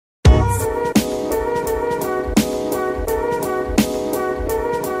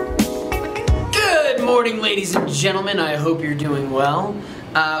morning, ladies and gentlemen. I hope you're doing well.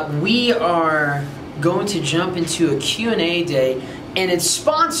 We are going to jump into a Q&A day, and it's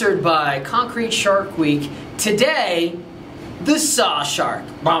sponsored by Concrete Shark Week. Today, the Saw Shark.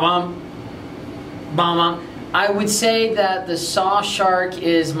 Bum, bum, bum. I would say that the Saw Shark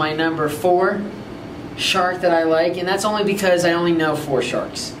is my number 4 shark that I like, and that's only because I only know 4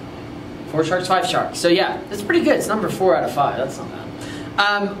 sharks. 4 sharks, 5 sharks. So yeah, that's pretty good. It's number 4 out of 5. That's not bad.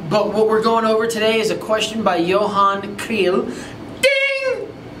 But what we're going over today is a question by Johan Kriel. Ding!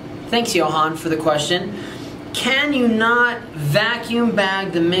 Thanks, Johan, for the question. Can you not vacuum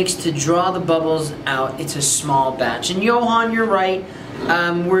bag the mix to draw the bubbles out? It's a small batch. And Johan, you're right.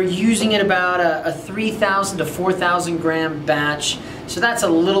 We're using it about a 3,000 to 4,000 gram batch. So that's a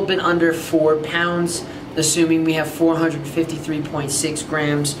little bit under 4 pounds, assuming we have 453.6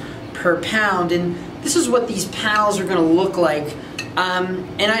 grams per pound. And this is what these paddles are going to look like.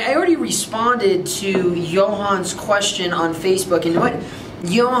 And I already responded to Johan's question on Facebook, and what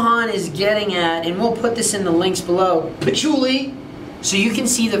Johan is getting at, and we'll put this in the links below, patchouli, so you can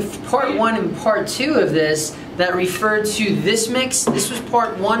see the part 1 and part 2 of this that referred to this mix. This was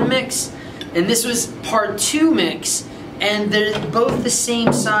part 1 mix, and this was part 2 mix, and they're both the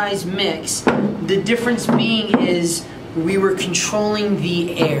same size mix. The difference being is we were controlling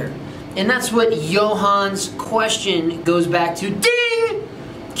the air. And that's what Johan's question goes back to. Ding!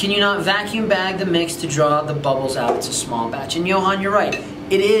 Can you not vacuum bag the mix to draw the bubbles out? It's a small batch. And Johan, you're right.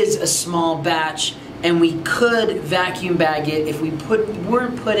 It is a small batch, and we could vacuum bag it if we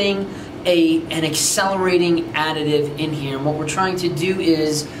weren't putting an accelerating additive in here. And what we're trying to do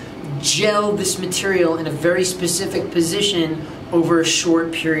is gel this material in a very specific position over a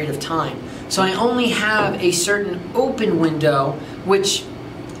short period of time. So I only have a certain open window, which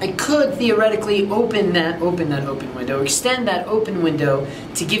I could theoretically extend that open window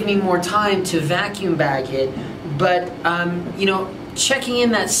to give me more time to vacuum bag it. But, you know, checking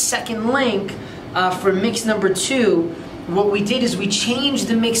in that second link for mix number 2, what we did is we changed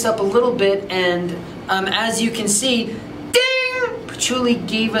the mix up a little bit, and as you can see, ding! Patchouli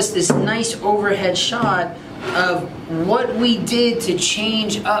gave us this nice overhead shot of what we did to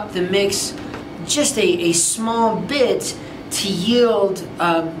change up the mix just a small bit to yield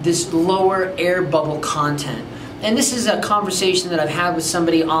this lower air bubble content. And this is a conversation that I've had with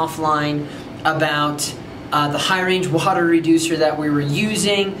somebody offline about the high range water reducer that we were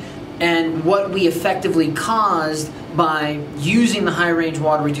using and what we effectively caused by using the high range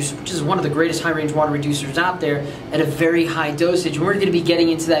water reducer, which is one of the greatest high range water reducers out there, at a very high dosage. And we're going to be getting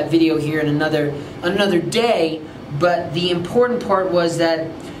into that video here in another day, but the important part was that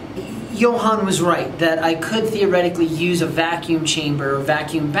Johan was right, that I could theoretically use a vacuum chamber or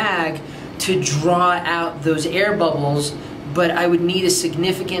vacuum bag to draw out those air bubbles, but I would need a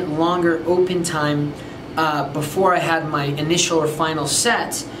significant longer open time before I had my initial or final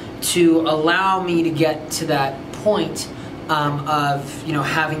set to allow me to get to that point of, you know,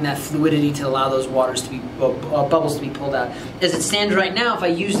 having that fluidity to allow those waters to be bubbles to be pulled out. As it stands right now, if I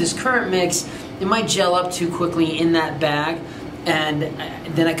use this current mix, it might gel up too quickly in that bag, and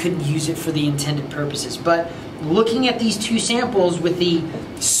then I couldn't use it for the intended purposes. But looking at these 2 samples with the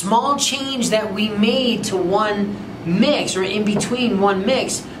small change that we made to one mix, or in between one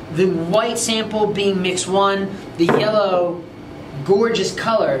mix, the white sample being mix 1, the yellow, gorgeous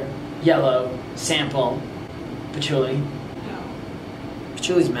color yellow sample, patchouli. No.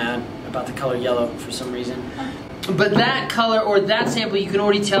 Patchouli's mad about the color yellow for some reason. But that color, or that sample, you can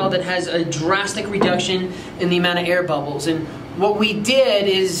already tell that has a drastic reduction in the amount of air bubbles. And what we did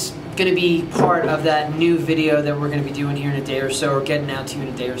is going to be part of that new video that we're going to be doing here in a day or so, or getting out to you in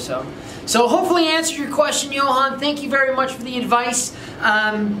a day or so. So hopefully I answered your question, Johan. Thank you very much for the advice.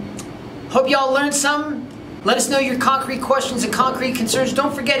 Hope y'all learned some. Let us know your concrete questions and concrete concerns.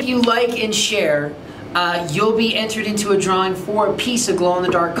 Don't forget, if you like and share, you'll be entered into a drawing for a piece of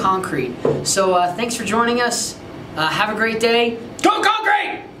glow-in-the-dark concrete. So thanks for joining us. Have a great day. Go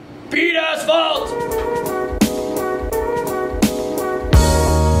concrete! Beat asphalt!